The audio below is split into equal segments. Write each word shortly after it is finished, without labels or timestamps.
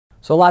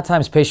So a lot of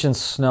times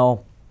patients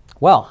know,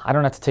 well, I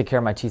don't have to take care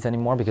of my teeth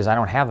anymore because I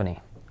don't have any.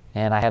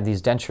 And I have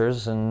these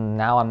dentures and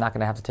now I'm not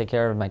going to have to take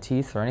care of my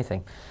teeth or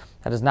anything.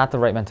 That is not the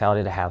right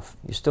mentality to have.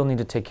 You still need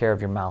to take care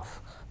of your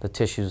mouth, the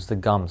tissues, the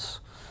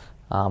gums.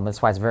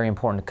 That's why it's very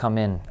important to come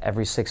in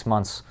every 6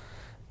 months,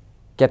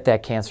 get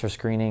that cancer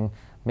screening,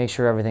 make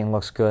sure everything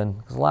looks good.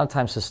 Because a lot of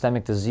times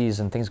systemic disease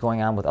and things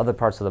going on with other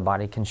parts of the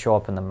body can show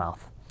up in the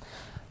mouth.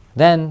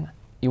 Then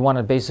you want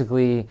to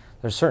basically,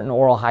 there's certain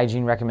oral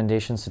hygiene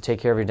recommendations to take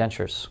care of your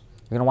dentures.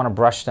 You're going to want to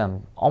brush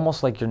them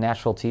almost like your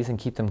natural teeth and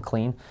keep them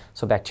clean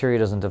so bacteria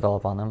doesn't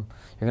develop on them.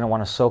 You're going to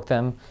want to soak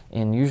them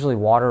in usually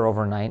water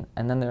overnight,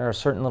 and then there are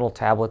certain little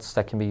tablets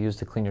that can be used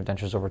to clean your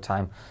dentures over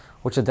time,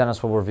 which the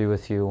dentist will review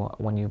with you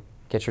when you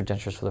get your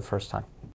dentures for the first time.